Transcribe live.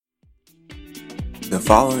The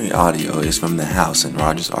following audio is from The House in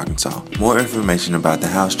Rogers, Arkansas. More information about The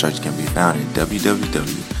House Church can be found at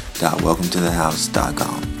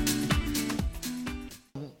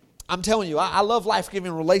www.welcometothehouse.com. I'm telling you, I love life-giving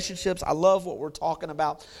relationships. I love what we're talking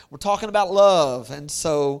about. We're talking about love. And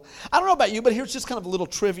so, I don't know about you, but here's just kind of a little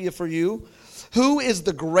trivia for you. Who is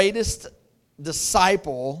the greatest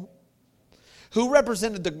disciple? Who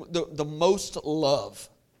represented the most love?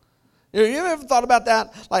 You ever thought about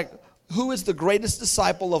that? Like, who is the greatest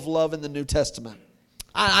disciple of love in the New Testament?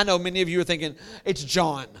 I know many of you are thinking it's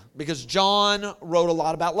John, because John wrote a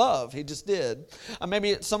lot about love. He just did.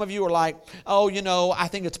 Maybe some of you are like, oh, I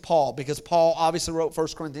think it's Paul, because Paul obviously wrote 1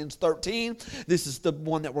 Corinthians 13. This is the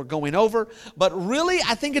one that we're going over. But really,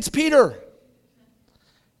 I think it's Peter.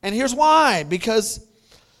 And here's why. Because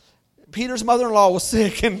Peter's mother-in-law was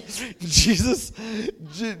sick, and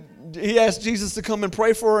he asked Jesus to come and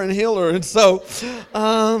pray for her and heal her. And so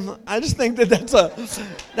I just think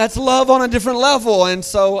that's love on a different level. And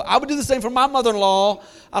so I would do the same for my mother-in-law.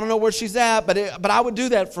 I don't know where she's at, but I would do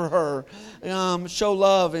that for her. Show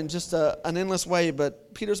love in just an endless way.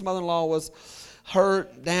 But Peter's mother-in-law was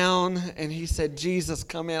hurt, down, and he said, Jesus,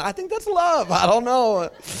 come in. I think that's love. I don't know.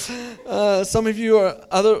 Some of you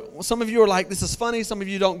are like, this is funny. Some of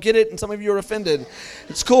you don't get it, and some of you are offended.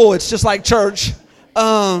 It's cool. It's just like church.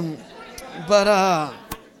 But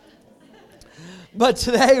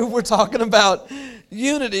today we're talking about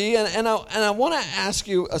unity, and I want to ask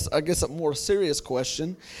you, I guess, a more serious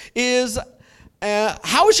question: is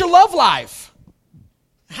how is your love life?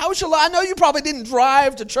 How is your love? I know you probably didn't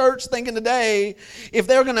drive to church thinking today if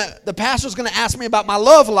the pastor's gonna ask me about my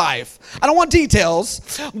love life. I don't want details,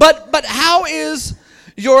 but how is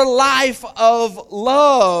your life of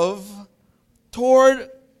love toward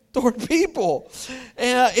people?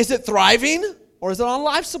 Is it thriving, or is it on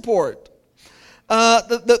life support?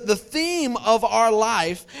 The theme of our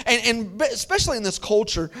life, and especially in this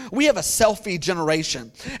culture, we have a selfie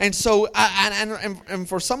generation. And so, and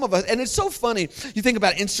for some of us, and it's so funny, you think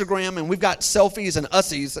about Instagram, and we've got selfies and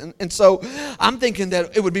ussies. And so I'm thinking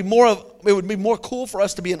that it would be more cool for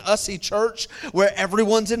us to be an ussy church where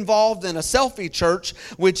everyone's involved than a selfie church,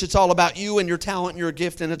 which it's all about you and your talent and your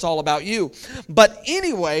gift, and it's all about you. But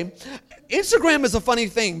anyway, Instagram is a funny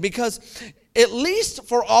thing, because at least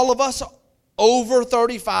for all of us over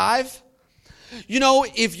 35,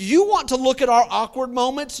 if you want to look at our awkward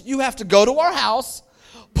moments, you have to go to our house,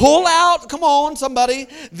 pull out, come on, somebody,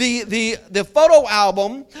 the photo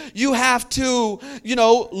album. You have to,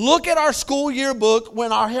 look at our school yearbook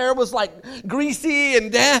when our hair was like greasy and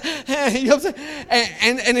you know what I'm saying?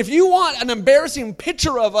 And if you want an embarrassing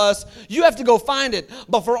picture of us, you have to go find it.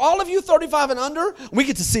 But for all of you 35 and under, we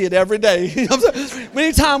get to see it every day. You know what I'm saying?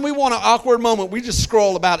 Anytime we want an awkward moment, we just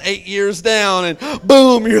scroll about 8 years down, and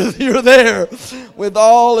boom, you're there with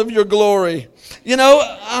all of your glory.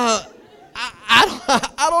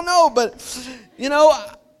 I don't know, but,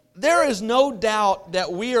 there is no doubt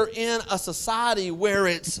that we are in a society where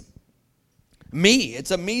it's me.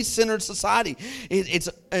 It's a me-centered society. It's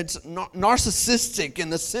narcissistic in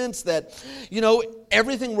the sense that,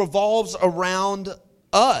 everything revolves around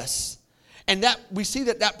us. And that we see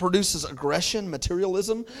that produces aggression,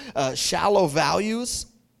 materialism, shallow values.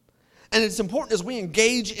 And it's important as we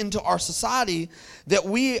engage into our society that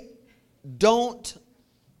we don't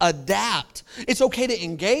adapt. It's okay to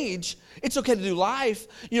engage. It's okay to do life.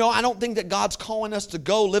 I don't think that God's calling us to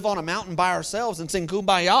go live on a mountain by ourselves and sing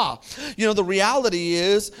Kumbaya. The reality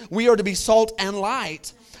is we are to be salt and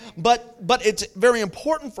light. But it's very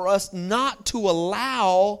important for us not to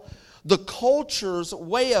allow the culture's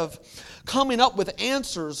way of coming up with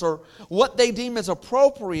answers or what they deem as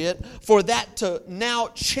appropriate for that to now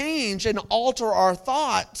change and alter our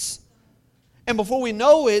thoughts. And before we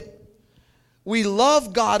know it, we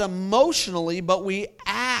love God emotionally, but we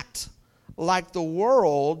act like the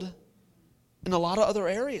world in a lot of other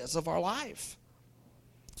areas of our life.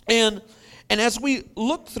 And as we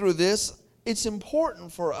look through this, it's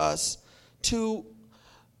important for us to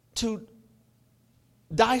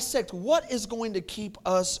dissect what is going to keep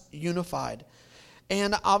us unified.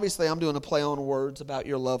 And obviously, I'm doing a play on words about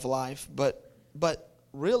your love life, but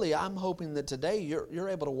really, I'm hoping that today you're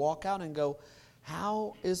able to walk out and go,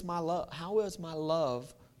 how is my love? How is my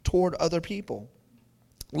love toward other people?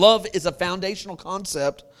 Love is a foundational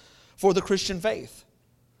concept for the Christian faith.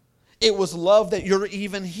 It was love that you're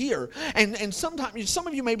even here. And sometimes some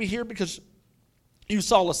of you may be here because you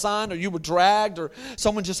saw a sign, or you were dragged, or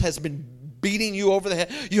someone just has been beating you over the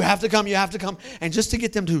head. You have to come. And just to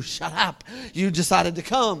get them to shut up, you decided to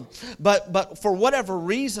come. But for whatever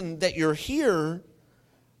reason that you're here,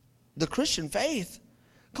 the Christian faith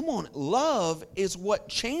Come on, love is what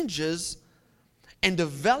changes and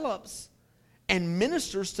develops and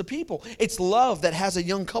ministers to people. It's love that has a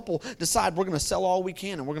young couple decide we're going to sell all we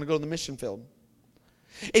can and we're going to go to the mission field.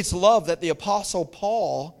 It's love that the Apostle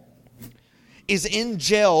Paul is in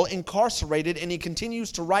jail, incarcerated, and he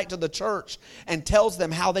continues to write to the church and tells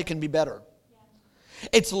them how they can be better.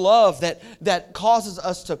 It's love that causes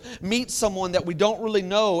us to meet someone that we don't really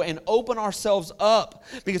know and open ourselves up.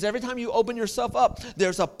 Because every time you open yourself up,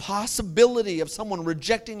 there's a possibility of someone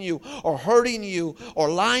rejecting you or hurting you or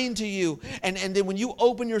lying to you. And then when you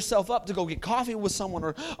open yourself up to go get coffee with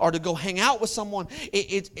someone or to go hang out with someone,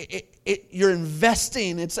 you're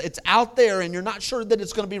investing. It's out there and you're not sure that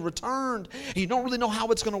it's going to be returned. And you don't really know how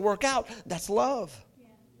it's going to work out. That's love.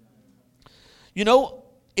 You know,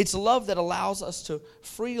 it's love that allows us to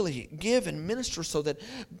freely give and minister so that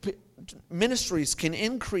ministries can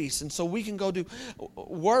increase and so we can go do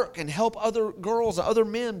work and help other girls, other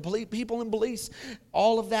men, people in police.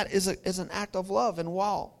 All of that is an act of love. And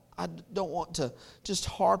while I don't want to just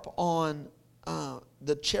harp on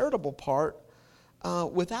the charitable part,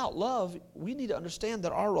 without love, we need to understand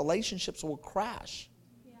that our relationships will crash.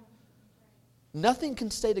 Yeah. Nothing can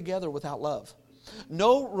stay together without love.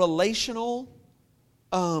 No relational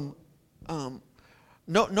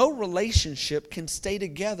no relationship can stay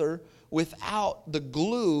together without the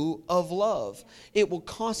glue of love. It will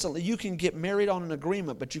constantly, you can get married on an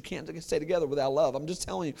agreement, but you can't stay together without love. I'm just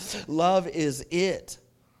telling you, love is it.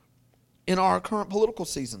 In our current political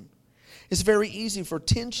season, it's very easy for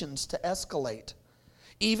tensions to escalate.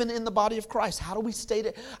 Even in the body of Christ, how do we stay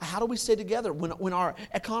together when our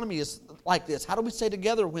economy is like this? How do we stay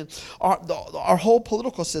together when our whole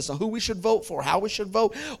political system, who we should vote for, how we should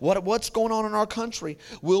vote, what's going on in our country?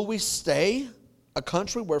 Will we stay a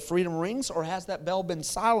country where freedom rings, or has that bell been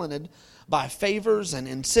silenced by favors and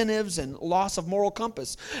incentives and loss of moral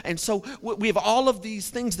compass? And so we have all of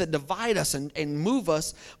these things that divide us and move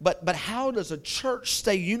us, but how does a church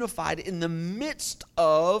stay unified in the midst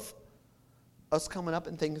of us coming up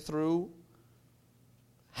and thinking through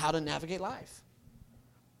how to navigate life?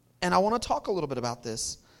 And I want to talk a little bit about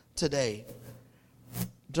this today.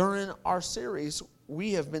 During our series,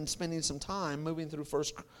 we have been spending some time moving through 1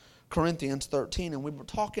 Corinthians 13, and we were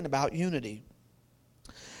talking about unity.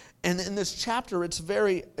 And in this chapter, it's a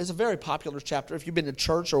very popular chapter. If you've been to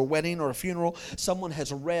church or a wedding or a funeral, someone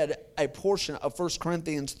has read a portion of 1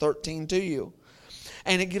 Corinthians 13 to you.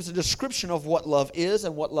 And it gives a description of what love is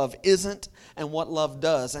and what love isn't and what love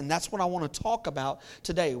does. And that's what I want to talk about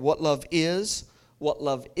today. What love is, what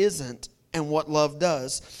love isn't, and what love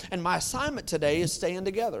does. And my assignment today is staying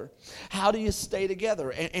together. How do you stay together?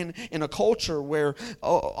 And in a culture where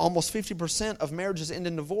almost 50% of marriages end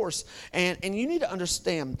in divorce. And you need to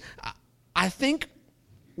understand, I think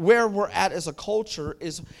where we're at as a culture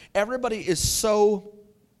is everybody is so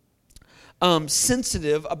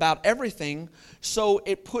sensitive about everything, so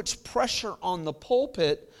it puts pressure on the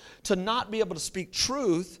pulpit to not be able to speak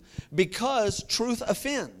truth because truth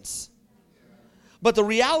offends. But the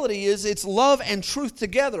reality is it's love and truth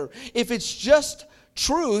together. If it's just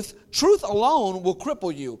truth alone will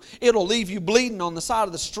cripple you. It'll leave you bleeding on the side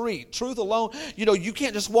of the street. Truth alone, you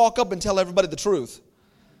can't just walk up and tell everybody the truth.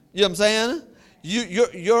 You know what I'm saying?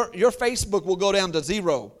 Your Facebook will go down to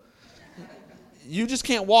 0. You just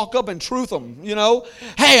can't walk up and truth them,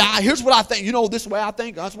 Hey, here's what I think. This way I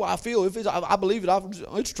think. That's what I feel. If I believe it,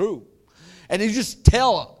 it's true. And you just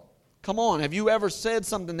tell. Come on, have you ever said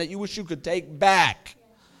something that you wish you could take back?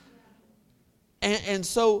 And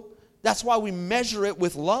so that's why we measure it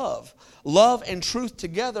with love. Love and truth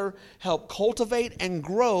together help cultivate and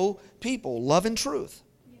grow people. Love and truth.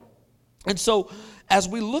 And so as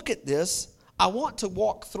we look at this, I want to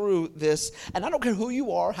walk through this, and I don't care who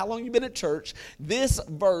you are, how long you've been at church, this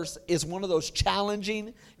verse is one of those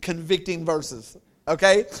challenging, convicting verses,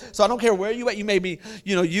 okay? So I don't care where you at. You may be,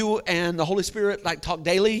 you and the Holy Spirit talk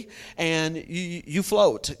daily, and you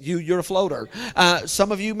float. You're a floater.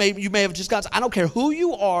 Some of you may have just got, I don't care who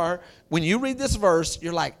you are, when you read this verse,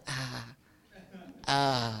 you're like,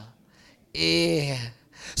 yeah.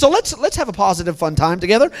 So let's have a positive, fun time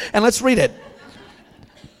together, and let's read it.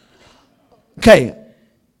 Okay,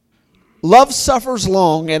 love suffers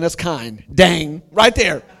long and is kind. Dang, right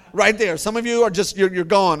there. Some of you are just, you're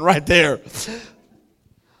gone right there.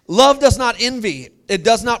 Love does not envy. It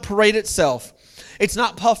does not parade itself. It's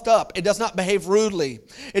not puffed up. It does not behave rudely.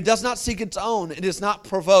 It does not seek its own. It is not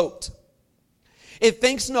provoked. It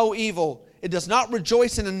thinks no evil. It does not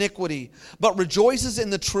rejoice in iniquity, but rejoices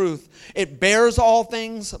in the truth. It bears all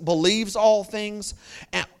things, believes all things,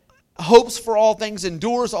 and hopes for all things,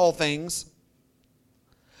 endures all things.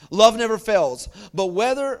 Love never fails. But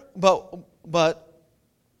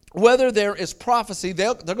whether there is prophecy,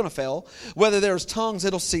 they're going to fail. Whether there is tongues,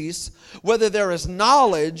 it'll cease. Whether there is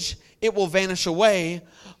knowledge, it will vanish away.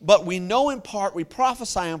 But we know in part, we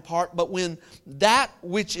prophesy in part, but when that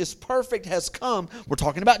which is perfect has come, we're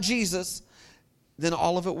talking about Jesus, then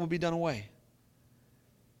all of it will be done away.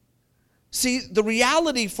 See, the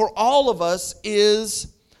reality for all of us is,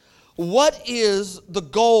 what is the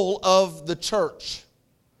goal of the church?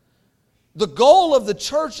 The goal of the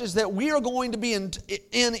church is that we are going to be in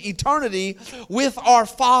eternity with our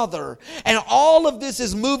Father. And all of this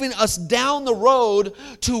is moving us down the road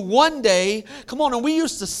to one day. Come on, and we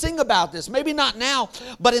used to sing about this. Maybe not now,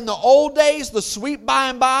 but in the old days, the sweet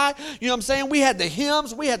by and by, you know what I'm saying? We had the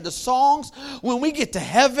hymns, we had the songs. When we get to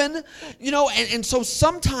heaven, you know, and so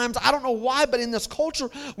sometimes, I don't know why, but in this culture,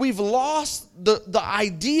 we've lost the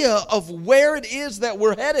idea of where it is that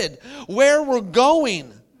we're headed, where we're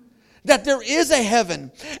going. That there is a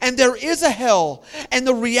heaven and there is a hell. And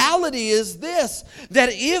the reality is this, that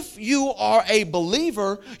if you are a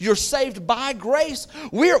believer, you're saved by grace,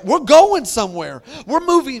 we're going somewhere. We're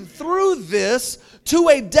moving through this to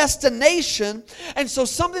a destination. And so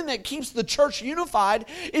something that keeps the church unified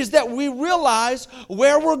is that we realize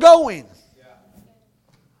where we're going.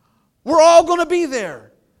 We're all going to be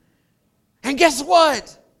there. And guess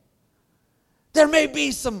what? There may be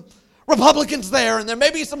some Republicans there, and there may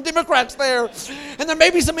be some Democrats there, and there may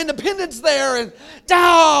be some independents there, and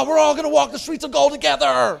we're all going to walk the streets of gold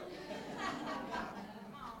together.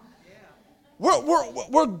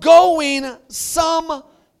 We're going some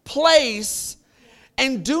place,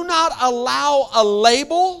 and do not allow a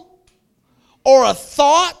label or a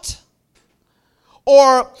thought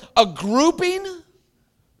or a grouping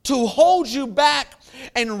to hold you back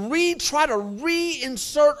and try to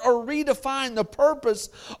reinsert or redefine the purpose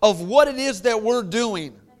of what it is that we're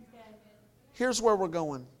doing. Here's where we're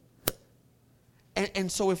going.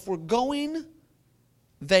 And so if we're going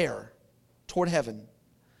there, toward heaven,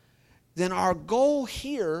 then our goal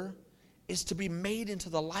here is to be made into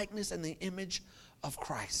the likeness and the image of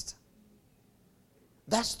Christ.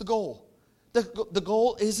 That's the goal. The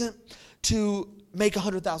goal isn't to make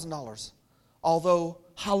 $100,000. Although,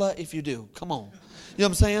 holla if you do. Come on. You know what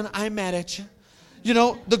I'm saying? I ain't mad at you. You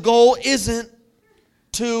know, the goal isn't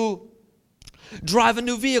to drive a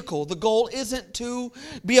new vehicle. The goal isn't to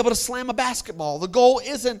be able to slam a basketball. The goal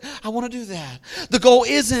isn't, I want to do that. The goal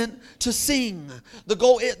isn't to sing.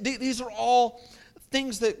 These are all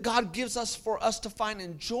things that God gives us for us to find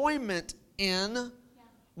enjoyment in,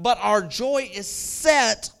 but our joy is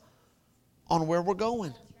set on where we're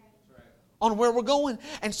going. On where we're going.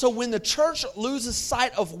 And so when the church loses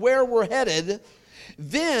sight of where we're headed,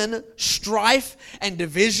 then strife and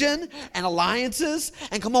division and alliances,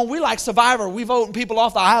 and come on, we like Survivor. We voting people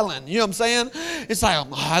off the island. You know what I'm saying? It's like,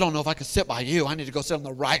 I don't know if I can sit by you. I need to go sit on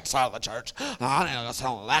the right side of the church. I need to go sit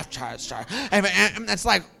on the left side of the church. And it's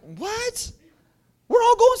like, what? We're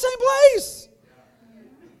all going same place.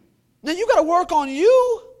 Then you got to work on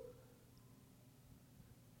you.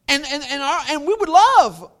 And we would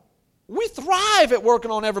love. We thrive at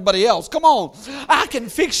working on everybody else. Come on. I can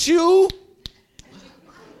fix you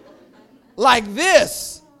like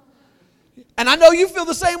this. And I know you feel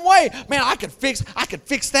the same way. Man, I could fix that. I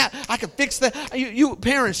could fix that. You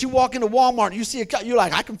parents, you walk into Walmart, you see you're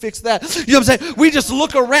like, I can fix that. You know what I'm saying? We just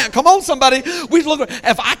look around. Come on, somebody. We look around.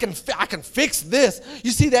 If I can fix this.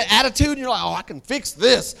 You see that attitude, and you're like, I can fix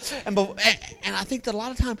this. And I think that a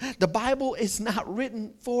lot of times the Bible is not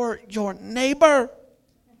written for your neighbor.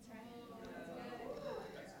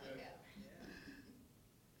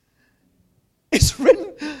 It's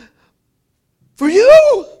written for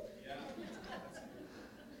you.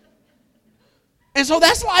 And so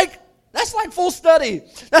that's like full study.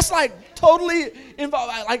 That's like totally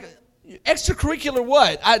involved, like extracurricular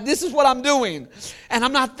what? This is what I'm doing. And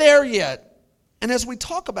I'm not there yet. And as we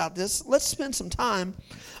talk about this, let's spend some time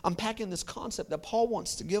unpacking this concept that Paul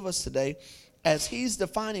wants to give us today as he's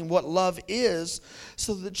defining what love is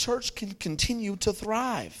so that the church can continue to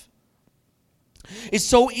thrive. It's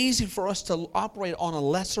so easy for us to operate on a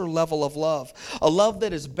lesser level of love. A love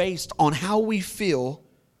that is based on how we feel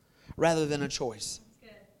rather than a choice.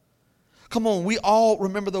 Come on, we all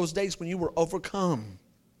remember those days when you were overcome.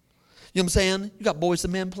 You know what I'm saying? You got Boys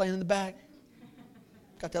and Men playing in the back.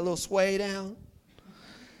 Got that little sway down.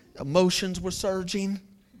 Emotions were surging.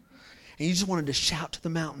 And you just wanted to shout to the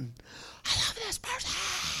mountain, I love this person.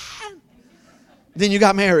 Then you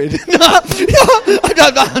got married. I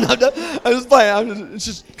was playing. It's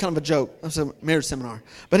just kind of a joke. It's a marriage seminar.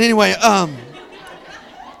 But anyway,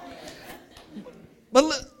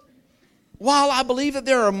 but while I believe that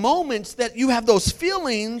there are moments that you have those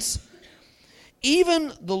feelings,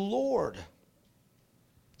 even the Lord,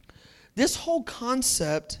 this whole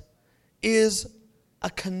concept is a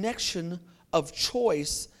connection of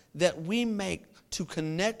choice that we make to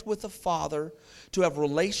connect with the Father, to have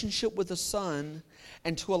relationship with the Son,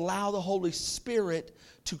 and to allow the Holy Spirit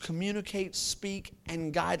to communicate, speak,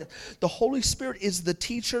 and guide. The Holy Spirit is the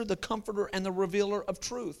teacher, the comforter, and the revealer of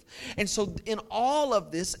truth. And so in all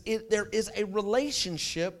of this, there is a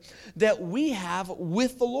relationship that we have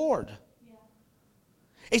with the Lord.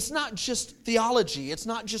 It's not just theology. It's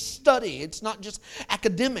not just study. It's not just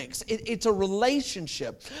academics. It's a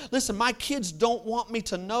relationship. Listen, my kids don't want me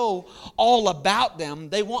to know all about them.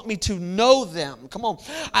 They want me to know them. Come on.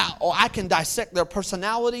 I can dissect their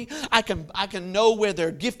personality. I can know where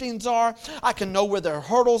their giftings are. I can know where their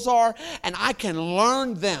hurdles are. And I can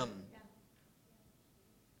learn them.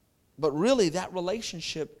 But really, that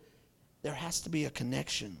relationship, there has to be a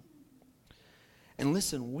connection. And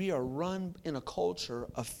listen, we are run in a culture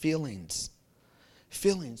of feelings.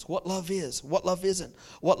 Feelings, what love is, what love isn't,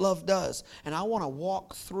 what love does. And I want to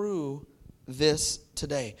walk through this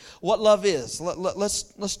today. What love is.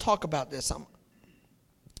 Let's talk about this.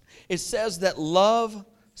 It says that love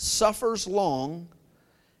suffers long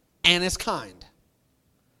and is kind.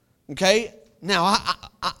 Okay? Now,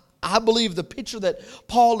 I believe the picture that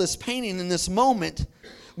Paul is painting in this moment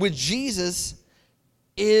with Jesus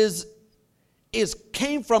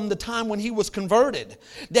came from the time when he was converted.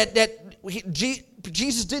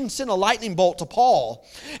 Jesus didn't send a lightning bolt to Paul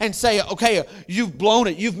and say, okay, you've blown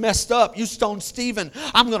it, you've messed up, you stoned Stephen,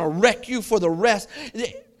 I'm going to wreck you for the rest.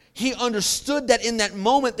 He understood that in that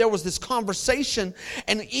moment there was this conversation,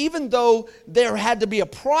 and even though there had to be a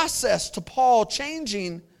process to Paul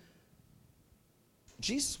changing,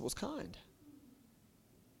 Jesus was kind.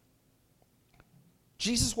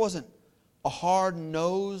 Jesus wasn't a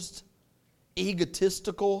hard-nosed,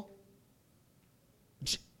 egotistical.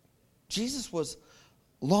 Jesus was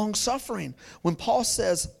long-suffering. When Paul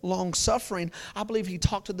says long-suffering, I believe he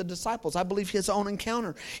talked to the disciples. I believe his own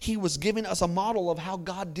encounter. He was giving us a model of how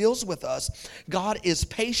God deals with us. God is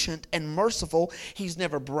patient and merciful. He's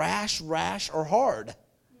never brash, rash, or hard.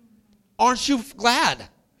 Aren't you glad? Yes.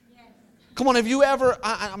 Come on, have you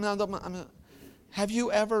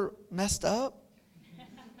ever messed up?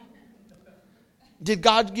 Did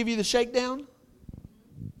God give you the shakedown?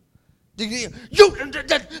 The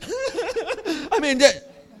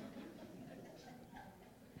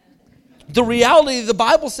reality, the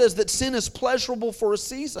Bible says that sin is pleasurable for a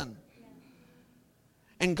season.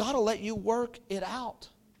 And God will let you work it out.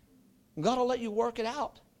 God will let you work it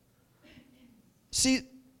out. See,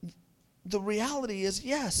 the reality is,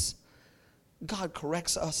 yes, God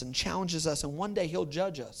corrects us and challenges us, and one day He'll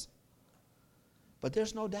judge us. But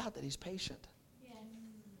there's no doubt that He's patient.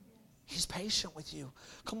 He's patient with you.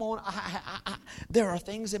 Come on, there are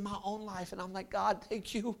things in my own life, and I'm like, God,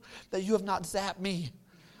 thank you that you have not zapped me.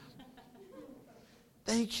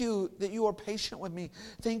 Thank you that you are patient with me.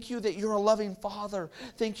 Thank you that you're a loving Father.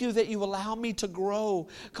 Thank you that you allow me to grow.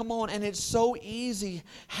 Come on, and it's so easy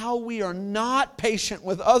how we are not patient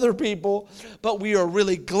with other people, but we are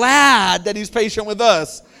really glad that He's patient with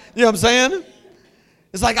us. You know what I'm saying?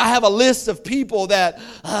 It's like I have a list of people that,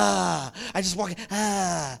 I just walk,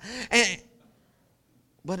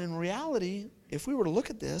 But in reality, if we were to look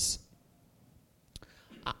at this,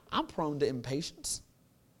 I'm prone to impatience.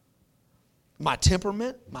 My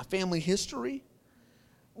temperament, my family history,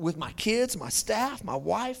 with my kids, my staff, my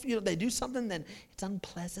wife, they do something that it's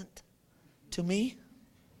unpleasant to me.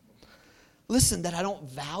 Listen, that I don't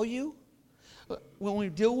value. When we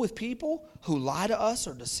deal with people who lie to us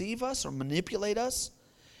or deceive us or manipulate us,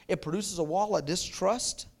 it produces a wall of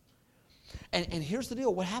distrust. And here's the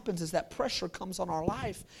deal. What happens is that pressure comes on our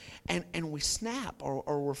life, and we snap,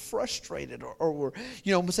 or we're frustrated, or we're,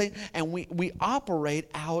 what I'm saying? And we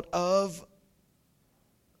operate out of,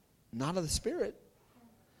 not of the Spirit.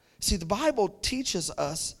 See, the Bible teaches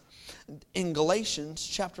us in Galatians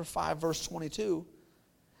chapter 5, verse 22,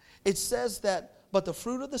 it says that, but the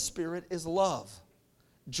fruit of the Spirit is love,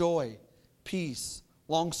 joy, peace,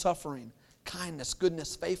 long-suffering, kindness,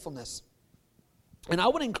 goodness, faithfulness. And I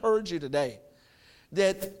would encourage you today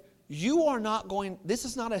that you are not going, this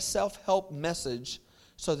is not a self-help message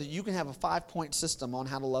so that you can have a 5-point system on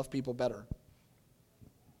how to love people better.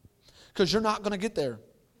 Because you're not going to get there.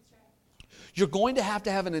 You're going to have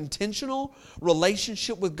an intentional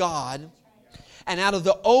relationship with God. And out of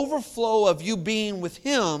the overflow of you being with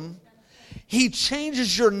Him, He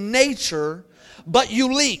changes your nature, but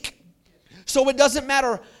you leak. So it doesn't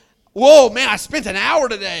matter, whoa, man, I spent an hour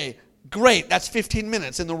today. Great, that's 15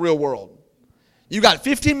 minutes in the real world. You got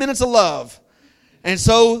 15 minutes of love. And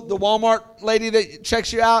so the Walmart lady that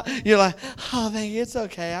checks you out, you're like, oh, thank you. It's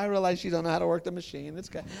okay. I realize you don't know how to work the machine. It's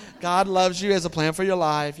okay. God loves you as a plan for your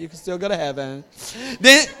life. You can still go to heaven.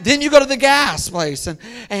 Then you go to the gas place, and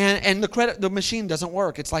the machine doesn't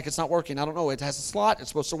work. It's like it's not working. I don't know. It has a slot. It's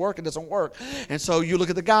supposed to work. It doesn't work. And so you look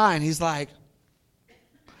at the guy, and he's like,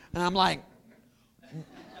 and I'm like,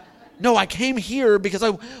 no, I came here because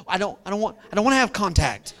I don't want to have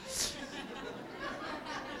contact.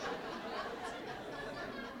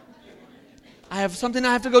 I have something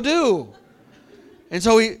I have to go do. And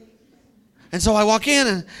so I walk in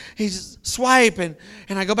and he's swipe and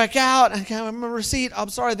I go back out and I have my receipt. I'm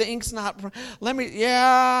sorry, the ink's not.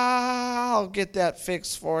 I'll get that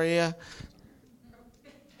fixed for you.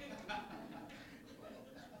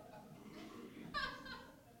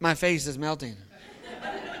 My face is melting.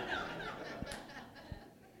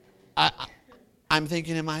 I'm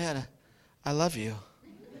thinking in my head, I love you.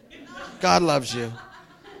 God loves you.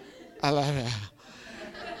 I love it.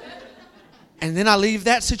 And then I leave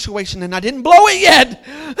that situation, and I didn't blow it yet.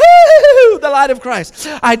 Woo, the light of Christ.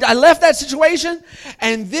 I left that situation,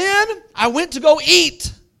 and then I went to go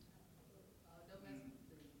eat.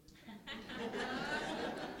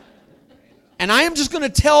 And I am just going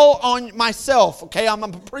to tell on myself, okay? I'm a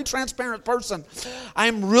pretty transparent person. I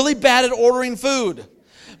am really bad at ordering food.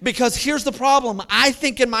 Because here's the problem. I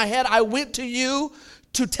think in my head, I went to you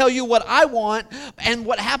to tell you what I want, and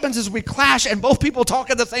what happens is we clash and both people talk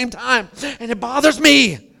at the same time, and it bothers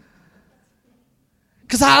me.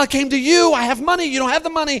 Because I came to you, I have money, you don't have the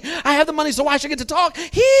money, I have the money, so why should I get to talk?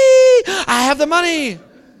 I have the money.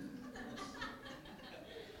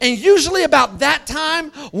 And usually about that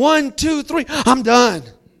time, 1, 2, 3, I'm done.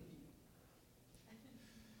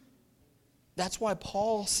 That's why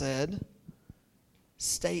Paul said,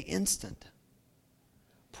 stay instant.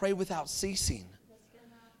 Pray without ceasing.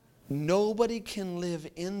 Nobody can live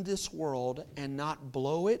in this world and not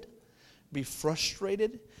blow it, be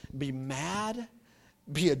frustrated, be mad,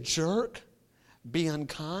 be a jerk, be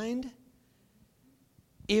unkind,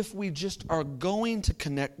 if we just are going to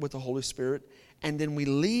connect with the Holy Spirit and then we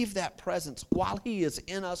leave that presence while He is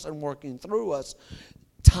in us and working through us.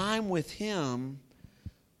 Time with Him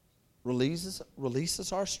releases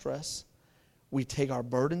our stress. We take our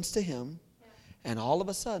burdens to Him. And all of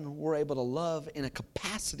a sudden, we're able to love in a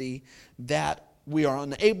capacity that we are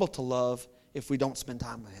unable to love if we don't spend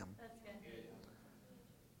time with Him.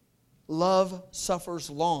 Love suffers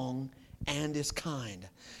long and is kind.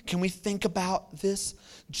 Can we think about this?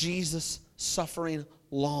 Jesus suffering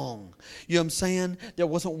long. You know what I'm saying? There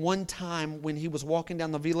wasn't one time when He was walking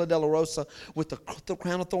down the Via Dolorosa with the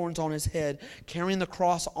crown of thorns on His head, carrying the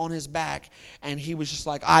cross on His back, and He was just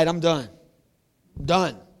like, all right, I'm done.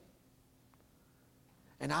 Done.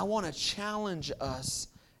 And I want to challenge us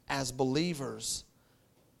as believers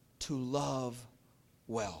to love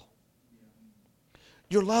well.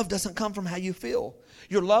 Your love doesn't come from how you feel.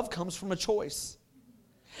 Your love comes from a choice.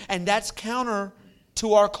 And that's counter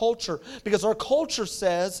to our culture. Because our culture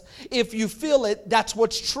says, if you feel it, that's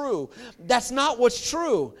what's true. That's not what's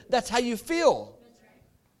true. That's how you feel.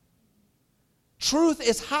 Truth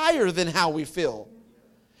is higher than how we feel.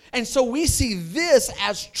 And so we see this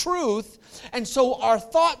as truth. And so our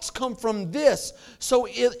thoughts come from this. So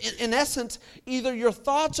in essence, either your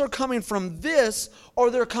thoughts are coming from this or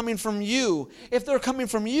they're coming from you. If they're coming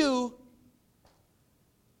from you,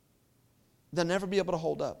 they'll never be able to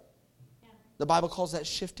hold up. The Bible calls that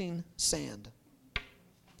shifting sand.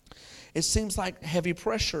 It seems like heavy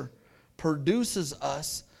pressure produces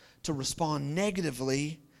us to respond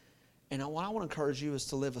negatively. And what I want to encourage you is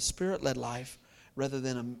to live a Spirit-led life rather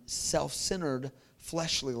than a self-centered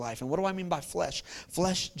fleshly life. And what do I mean by flesh?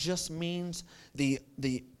 Flesh just means the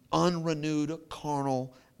unrenewed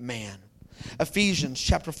carnal man. Ephesians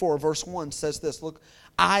chapter 4 verse 1 says this. Look,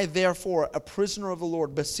 I therefore, a prisoner of the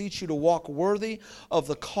Lord, beseech you to walk worthy of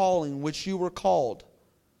the calling which you were called.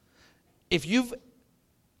 If you've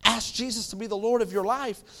asked Jesus to be the Lord of your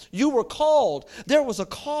life, you were called. There was a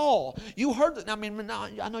call. You heard that. I mean,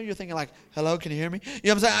 I know you're thinking like, hello, can you hear me?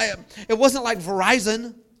 You know what I'm saying? It wasn't like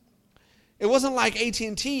Verizon. It wasn't like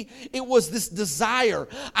AT&T. It was this desire.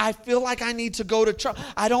 I feel like I need to go to church.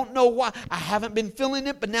 I don't know why. I haven't been feeling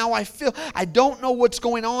it, but now I don't know what's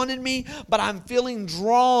going on in me, but I'm feeling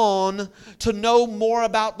drawn to know more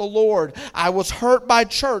about the Lord. I was hurt by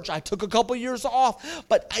church. I took a couple years off,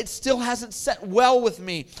 but it still hasn't set well with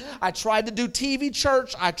me. I tried to do TV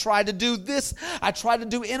church. I tried to do this. I tried to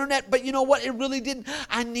do internet, but you know what? It really didn't.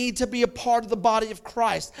 I need to be a part of the body of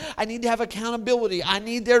Christ. I need to have accountability. I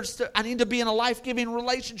need to be in a life-giving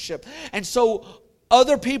relationship. And so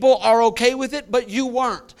Other people are okay with it, but you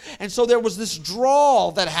weren't. And so there was this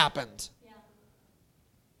draw that happened. Yeah.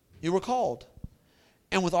 You were called.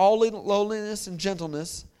 And with all lowliness and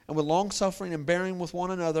gentleness, and with long suffering and bearing with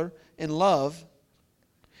one another in love,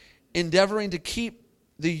 endeavoring to keep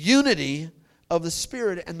the unity of the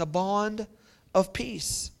Spirit and the bond of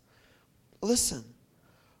peace. Listen,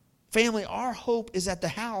 family, our hope is at the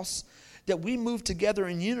house that we move together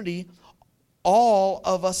in unity, all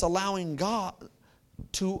of us allowing God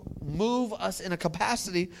to move us in a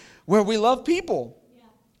capacity where we love people. Yeah.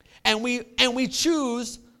 And we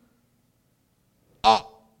choose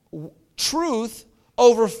truth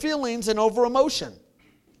over feelings and over emotion.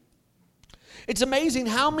 It's amazing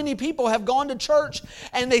how many people have gone to church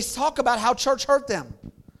and they talk about how church hurt them.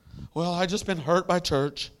 Well, I just been hurt by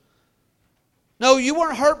church. No, you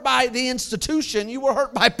weren't hurt by the institution. You were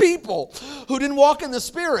hurt by people who didn't walk in the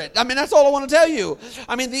Spirit. I mean, that's all I want to tell you.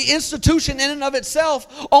 I mean, the institution in and of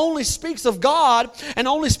itself only speaks of God and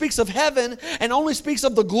only speaks of heaven and only speaks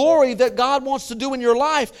of the glory that God wants to do in your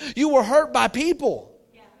life. You were hurt by people.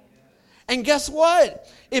 Yeah. And guess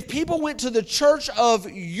what? If people went to the church of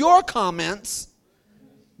your comments,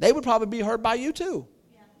 they would probably be hurt by you too.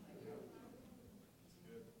 Yeah.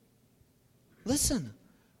 Listen.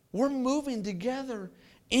 We're moving together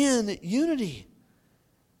in unity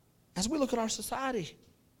as we look at our society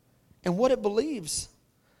and what it believes.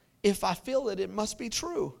 If I feel it, it must be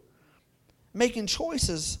true. Making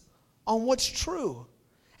choices on what's true.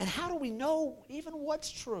 And how do we know even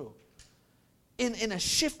what's true? In a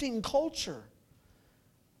shifting culture,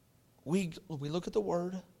 we look at the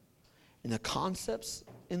Word and the concepts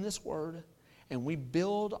in this Word, and we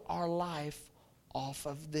build our life off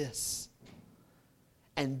of this.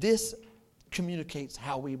 And this communicates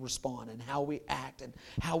how we respond and how we act and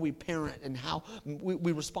how we parent and how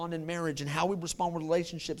we respond in marriage and how we respond with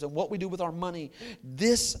relationships and what we do with our money.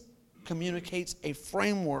 This communicates a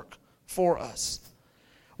framework for us.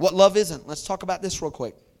 What love isn't. Let's talk about this real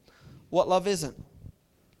quick. What love isn't.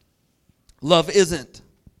 Love isn't.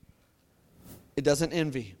 It doesn't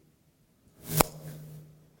envy.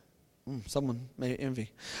 Someone may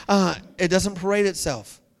envy. It doesn't parade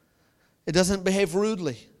itself. It doesn't behave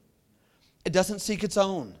rudely. It doesn't seek its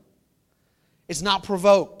own. It's not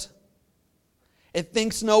provoked. It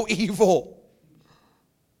thinks no evil.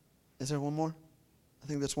 Is there one more? I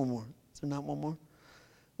think there's one more. Is there not one more?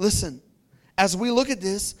 Listen, as we look at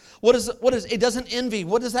this, what is it doesn't envy?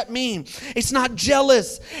 What does that mean? It's not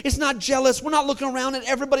jealous. It's not jealous. We're not looking around at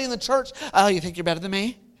everybody in the church. Oh, you think you're better than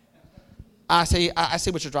me? I see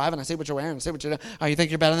what you're driving. I see what you're wearing. I see what you're doing. Oh, you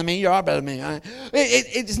think you're better than me? You are better than me.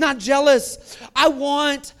 It's not jealous. I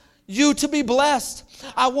want you to be blessed.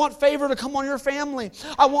 I want favor to come on your family.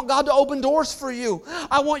 I want God to open doors for you.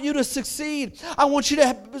 I want you to succeed. I want you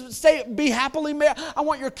to be happily married. I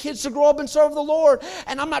want your kids to grow up and serve the Lord.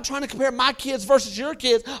 And I'm not trying to compare my kids versus your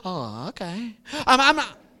kids. Oh, okay. I'm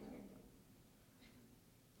not.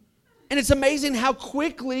 And it's amazing how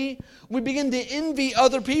quickly we begin to envy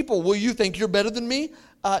other people. Well, you think you're better than me?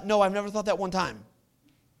 No, I've never thought that one time.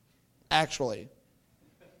 Actually.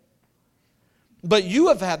 But you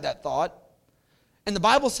have had that thought. And the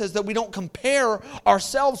Bible says that we don't compare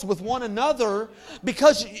ourselves with one another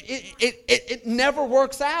because it never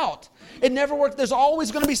works out. It never works. There's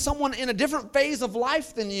always going to be someone in a different phase of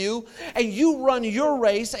life than you, and you run your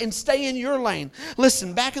race and stay in your lane.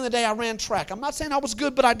 Listen, back in the day, I ran track. I'm not saying I was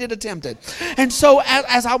good, but I did attempt it. And so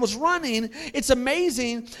as I was running, it's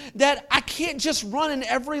amazing that I can't just run in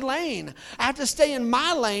every lane. I have to stay in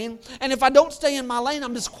my lane, and if I don't stay in my lane,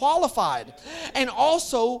 I'm disqualified. And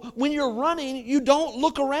also, when you're running, you don't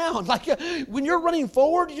look around. Like when you're running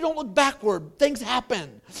forward, you don't look backward. Things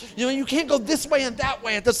happen. You know, you can't go this way and that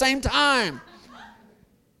way at the same time.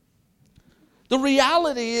 The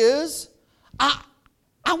reality is, I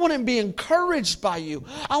want to be encouraged by you.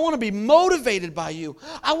 I want to be motivated by you.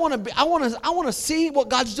 I want to see what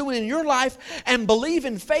God's doing in your life and believe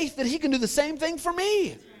in faith that He can do the same thing for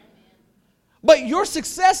me. But your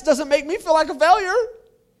success doesn't make me feel like a failure.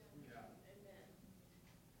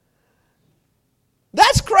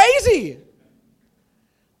 That's crazy.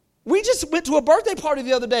 We just went to a birthday party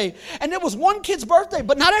the other day, and it was one kid's birthday,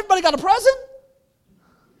 but not everybody got a present.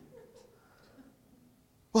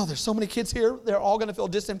 Well, there's so many kids here, they're all going to feel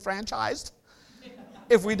disenfranchised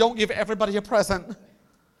if we don't give everybody a present.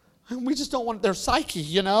 We just don't want their psyche,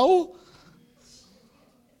 you know?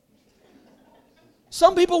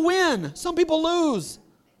 Some people win. Some people lose.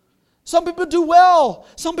 Some people do well.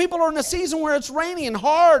 Some people are in a season where it's rainy and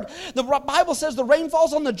hard. The Bible says the rain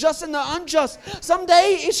falls on the just and the unjust.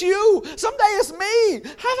 Someday it's you. Someday it's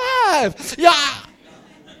me. High five. Yeah.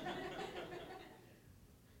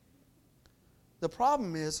 The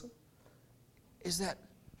problem is that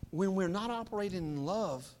when we're not operating in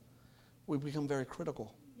love, we become very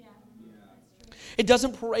critical. Yeah. That's true. It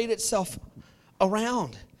doesn't parade itself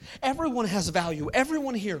around. Everyone has value.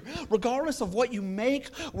 Everyone here, regardless of what you make,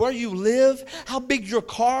 where you live, how big your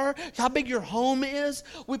car, how big your home is,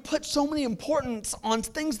 we put so many importance on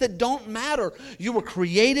things that don't matter. You were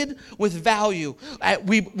created with value.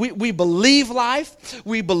 We believe life.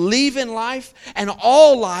 We believe in life, and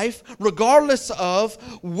all life, regardless of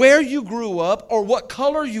where you grew up or what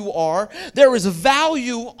color you are, there is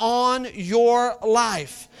value on your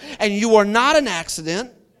life. And you are not an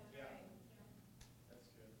accident.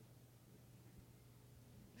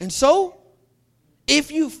 And so, if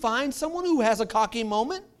you find someone who has a cocky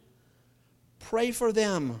moment, pray for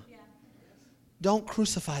them. Yeah. Don't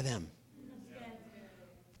crucify them.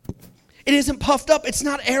 It isn't puffed up. It's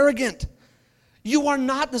not arrogant. You are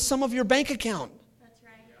not the sum of your bank account. That's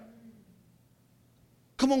right.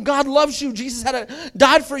 Come on, God loves you. Jesus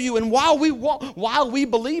died for you. And while we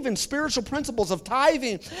believe in spiritual principles of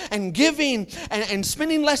tithing and giving and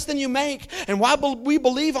spending less than you make, and while we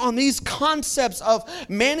believe on these concepts of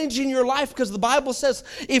managing your life, because the Bible says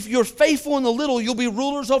if you're faithful in the little, you'll be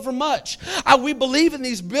rulers over much. We believe in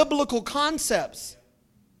these biblical concepts.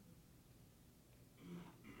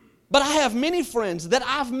 But I have many friends that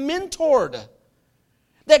I've mentored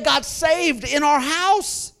that got saved in our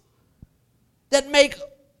house that make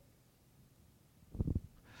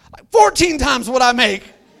 14 times what I make.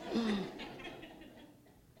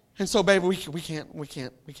 And so, baby, we can't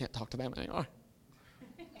talk to them anymore.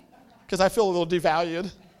 Because I feel a little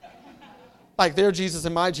devalued. Like their Jesus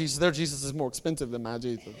and my Jesus, their Jesus is more expensive than my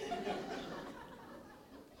Jesus.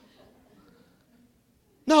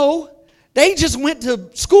 No, they just went to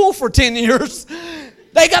school for 10 years.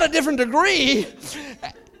 They got a different degree.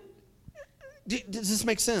 Does this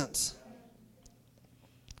make sense?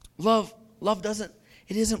 Love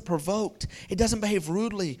it isn't provoked. It doesn't behave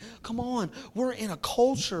rudely. Come on. We're in a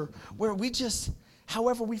culture where we just,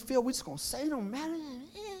 however we feel, we're just going to say it don't matter.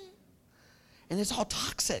 And it's all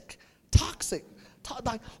toxic.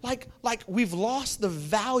 Like we've lost the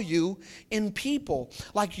value in people.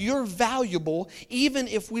 Like you're valuable even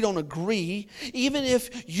if we don't agree, even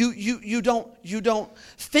if you don't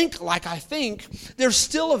think like I think, there's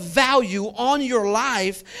still a value on your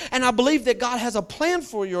life, and I believe that God has a plan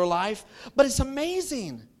for your life, but it's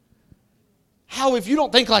amazing how if you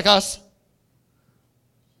don't think like us,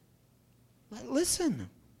 listen,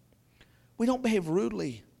 we don't behave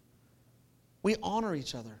rudely. We honor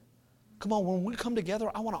each other. Come on, when we come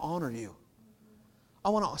together, I want to honor you. I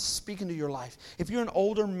want to speak into your life. If you're an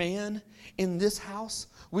older man in this house,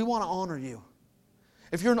 we want to honor you.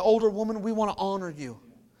 If you're an older woman, we want to honor you.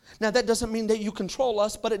 Now, that doesn't mean that you control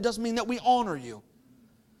us, but it does mean that we honor you.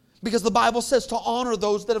 Because the Bible says to honor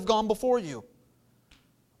those that have gone before you.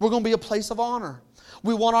 We're going to be a place of honor.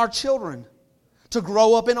 We want our children to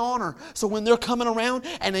grow up in honor. So when they're coming around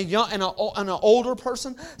and an older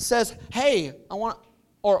person says, hey, I want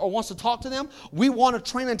or wants to talk to them, we want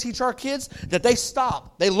to train and teach our kids that they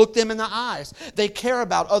stop. They look them in the eyes. They care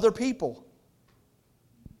about other people.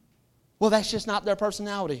 Well, that's just not their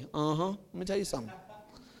personality. Let me tell you something.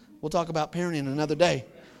 We'll talk about parenting another day.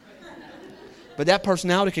 But that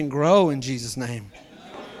personality can grow in Jesus' name.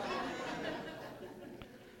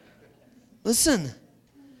 Listen,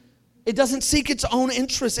 it doesn't seek its own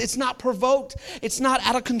interests. It's not provoked. It's not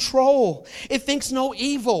out of control. It thinks no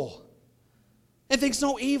evil. It thinks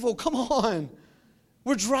no evil. Come on.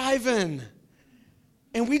 We're driving.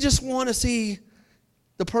 And we just want to see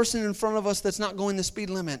the person in front of us that's not going the speed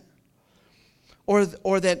limit. Or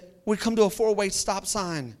that we come to a four-way stop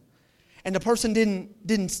sign and the person they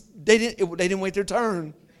didn't wait their turn.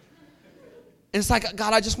 And it's like,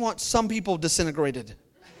 God, I just want some people disintegrated.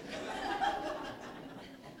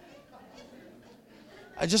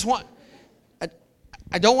 I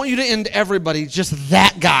don't want you to end everybody, just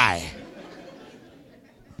that guy.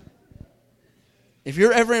 If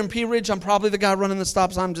you're ever in Pea Ridge, I'm probably the guy running the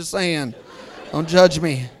stop sign. I'm just saying. Don't judge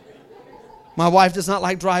me. My wife does not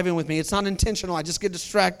like driving with me. It's not intentional. I just get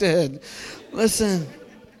distracted. Listen.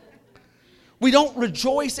 We don't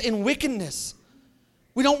rejoice in wickedness.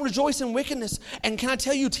 We don't rejoice in wickedness. And can I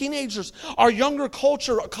tell you, teenagers, our younger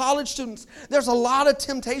culture, college students, there's a lot of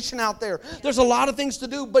temptation out there. There's a lot of things to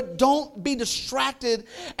do, but don't be distracted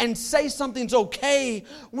and say something's okay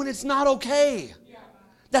when it's not okay.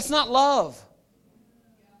 That's not love.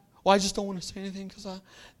 Well, I just don't want to say anything because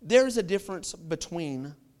there's a difference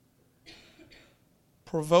between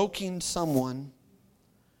provoking someone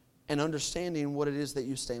and understanding what it is that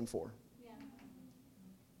you stand for. Yeah.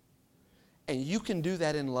 And you can do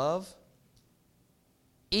that in love,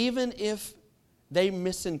 even if they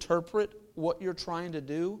misinterpret what you're trying to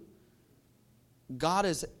do, God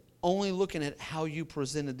is only looking at how you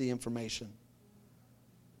presented the information.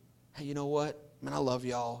 Hey, you know what? Man, I love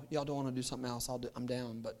y'all. Y'all don't want to do something else, I'm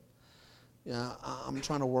down. But yeah, I'm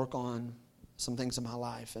trying to work on some things in my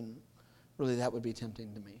life, and really that would be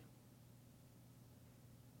tempting to me.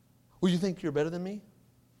 Will you think you're better than me?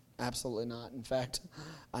 Absolutely not. In fact,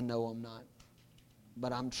 I know I'm not.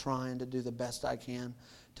 But I'm trying to do the best I can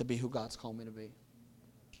to be who God's called me to be.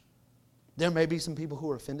 There may be some people who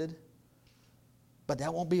are offended, but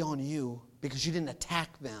that won't be on you because you didn't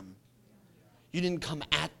attack them. You didn't come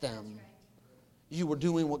at them. You were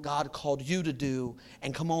doing what God called you to do.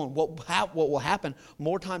 And come on, what will happen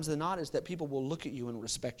more times than not is that people will look at you and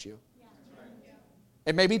respect you.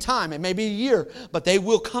 It may be time, it may be a year, but they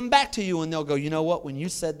will come back to you and they'll go, you know what, when you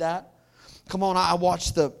said that, come on, I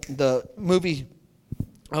watched the movie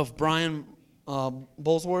of Brian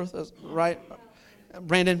Bullsworth, right?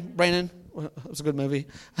 Brandon, it was a good movie.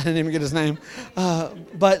 I didn't even get his name.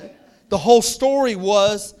 But the whole story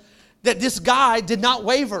was that this guy did not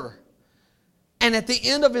waver. And at the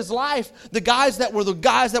end of his life, the guys that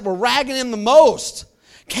were ragging him the most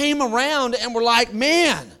came around and were like,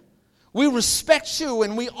 man, we respect you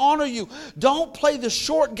and we honor you. Don't play the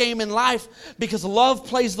short game in life because love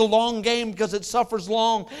plays the long game because it suffers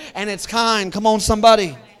long and it's kind. Come on,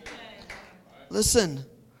 somebody. Listen,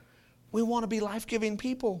 we want to be life-giving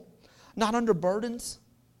people, not under burdens.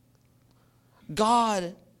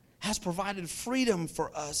 God has provided freedom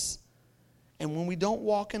for us. And when we don't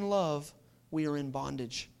walk in love, we are in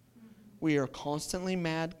bondage. We are constantly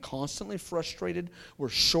mad, constantly frustrated. We're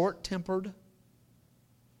short-tempered.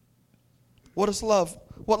 What is love?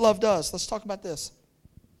 What love does? Let's talk about this.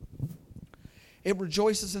 It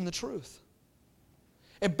rejoices in the truth.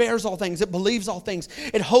 It bears all things. It believes all things.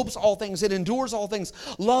 It hopes all things. It endures all things.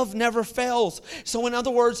 Love never fails. So in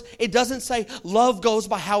other words, it doesn't say love goes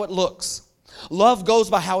by how it looks. Love goes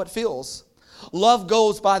by how it feels. Love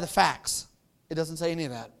goes by the facts. It doesn't say any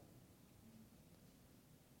of that.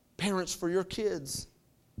 Parents, for your kids,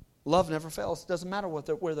 love never fails. It doesn't matter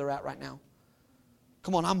where they're at right now.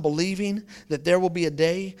 Come on, I'm believing that there will be a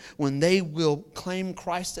day when they will claim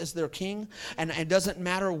Christ as their King. And it doesn't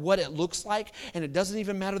matter what it looks like. And it doesn't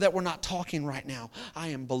even matter that we're not talking right now. I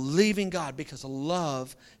am believing God because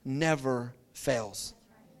love never fails.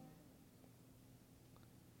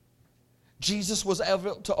 Jesus was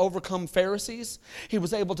able to overcome Pharisees. He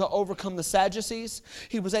was able to overcome the Sadducees.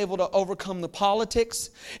 He was able to overcome the politics.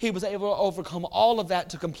 He was able to overcome all of that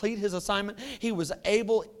to complete his assignment. He was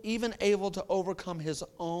even able to overcome his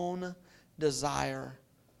own desire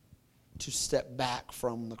to step back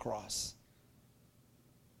from the cross.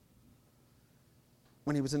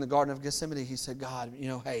 When he was in the Garden of Gethsemane, he said, God,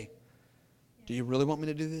 hey, do you really want me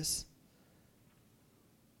to do this?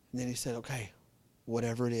 And then he said, okay,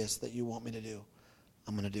 whatever it is that you want me to do,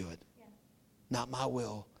 I'm going to do it. Yeah. Not my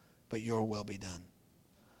will, but your will be done.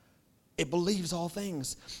 It believes all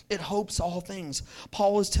things. It hopes all things.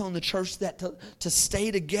 Paul is telling the church that to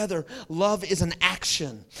stay together, love is an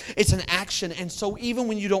action. It's an action. And so even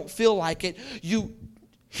when you don't feel like it,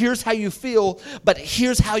 here's how you feel, but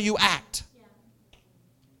here's how you act. Yeah.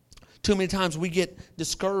 Too many times we get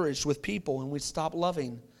discouraged with people and we stop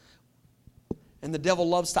loving. And the devil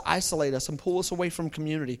loves to isolate us and pull us away from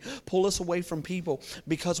community, pull us away from people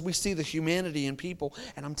because we see the humanity in people.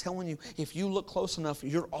 And I'm telling you, if you look close enough,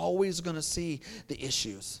 you're always going to see the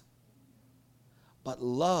issues. But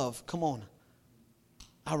love, come on.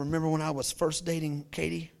 I remember when I was first dating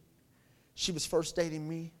Katie. She was first dating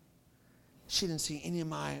me. She didn't see any of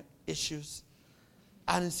my issues.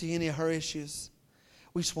 I didn't see any of her issues.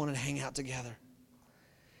 We just wanted to hang out together.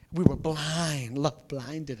 We were blind. Love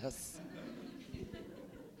blinded us.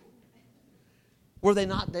 Were they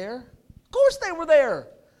not there? Of course they were there.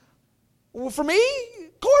 Well, for me,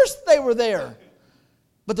 of course they were there.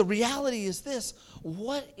 But the reality is this.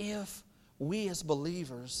 What if we as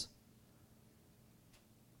believers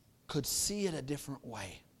could see it a different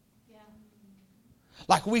way?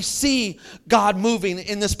 Like we see God moving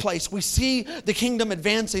in this place. We see the kingdom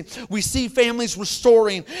advancing. We see families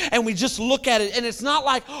restoring. And we just look at it. And it's not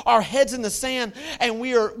like our heads in the sand and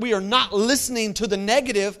we are not listening to the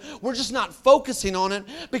negative. We're just not focusing on it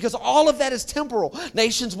because all of that is temporal.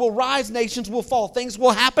 Nations will rise. Nations will fall. Things will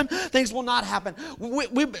happen. Things will not happen.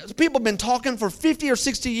 People have been talking for 50 or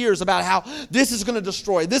 60 years about how this is going to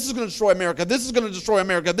destroy. This is going to destroy America. This is going to destroy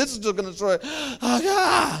America. This is going to destroy. Oh,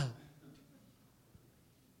 God.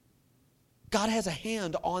 God has a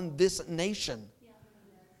hand on this nation.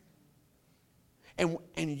 And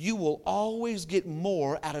you will always get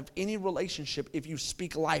more out of any relationship if you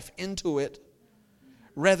speak life into it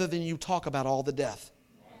rather than you talk about all the death.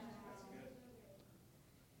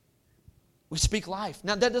 We speak life.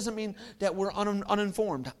 Now, that doesn't mean that we're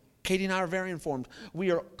uninformed. Katie and I are very informed.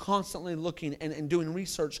 We are constantly looking and doing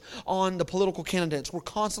research on the political candidates. We're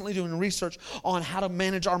constantly doing research on how to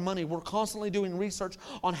manage our money. We're constantly doing research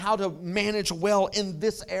on how to manage well in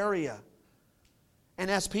this area.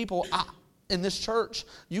 And as people in this church,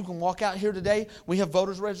 you can walk out here today. We have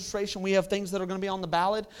voters registration. We have things that are going to be on the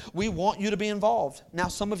ballot. We want you to be involved. Now,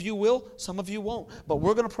 some of you will, some of you won't. But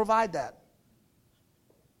we're going to provide that.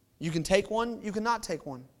 You can take one, you cannot take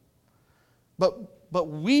one. But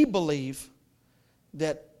we believe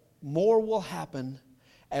that more will happen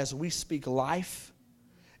as we speak life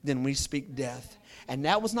than we speak death. And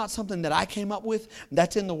that was not something that I came up with.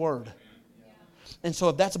 That's in the Word. And so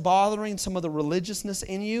if that's bothering some of the religiousness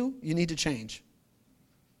in you, you need to change.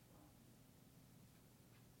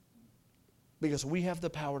 Because we have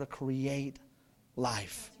the power to create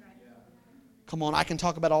life. Come on, I can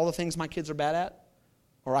talk about all the things my kids are bad at,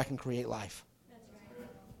 or I can create life.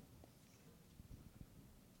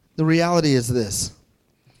 The reality is this.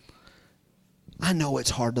 I know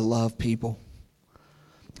it's hard to love people.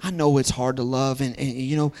 I know it's hard to love, and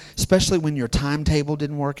you know, especially when your timetable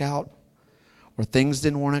didn't work out or things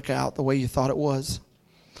didn't work out the way you thought it was.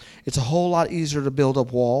 It's a whole lot easier to build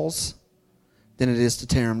up walls than it is to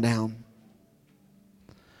tear them down.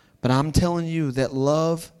 But I'm telling you that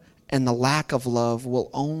love and the lack of love will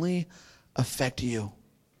only affect you.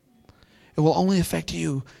 It will only affect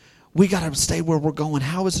you. We got to stay where we're going.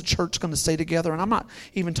 How is the church going to stay together? And I'm not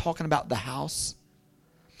even talking about the house.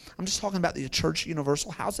 I'm just talking about the church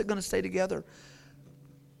universal. How's it going to stay together?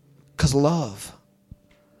 Because love.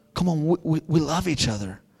 Come on, we love each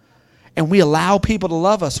other. And we allow people to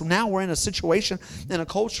love us. Now we're in a situation, in a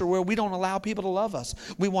culture where we don't allow people to love us.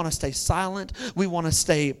 We want to stay silent. We want to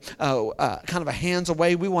stay kind of a hands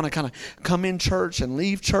away. We want to kind of come in church and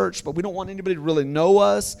leave church, but we don't want anybody to really know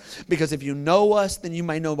us, because if you know us, then you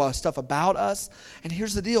may know about stuff about us. And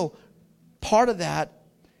here's the deal. Part of that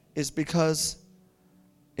is because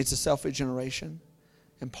it's a selfish generation.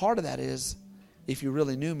 And part of that is, if you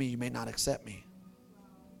really knew me, you may not accept me.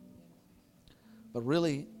 But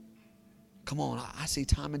really, come on, I see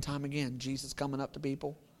time and time again Jesus coming up to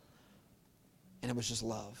people, and it was just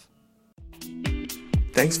love.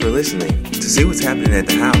 Thanks for listening. To see what's happening at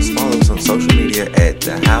the house, follow us on social media at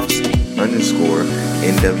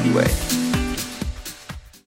 @thehouse_NWA.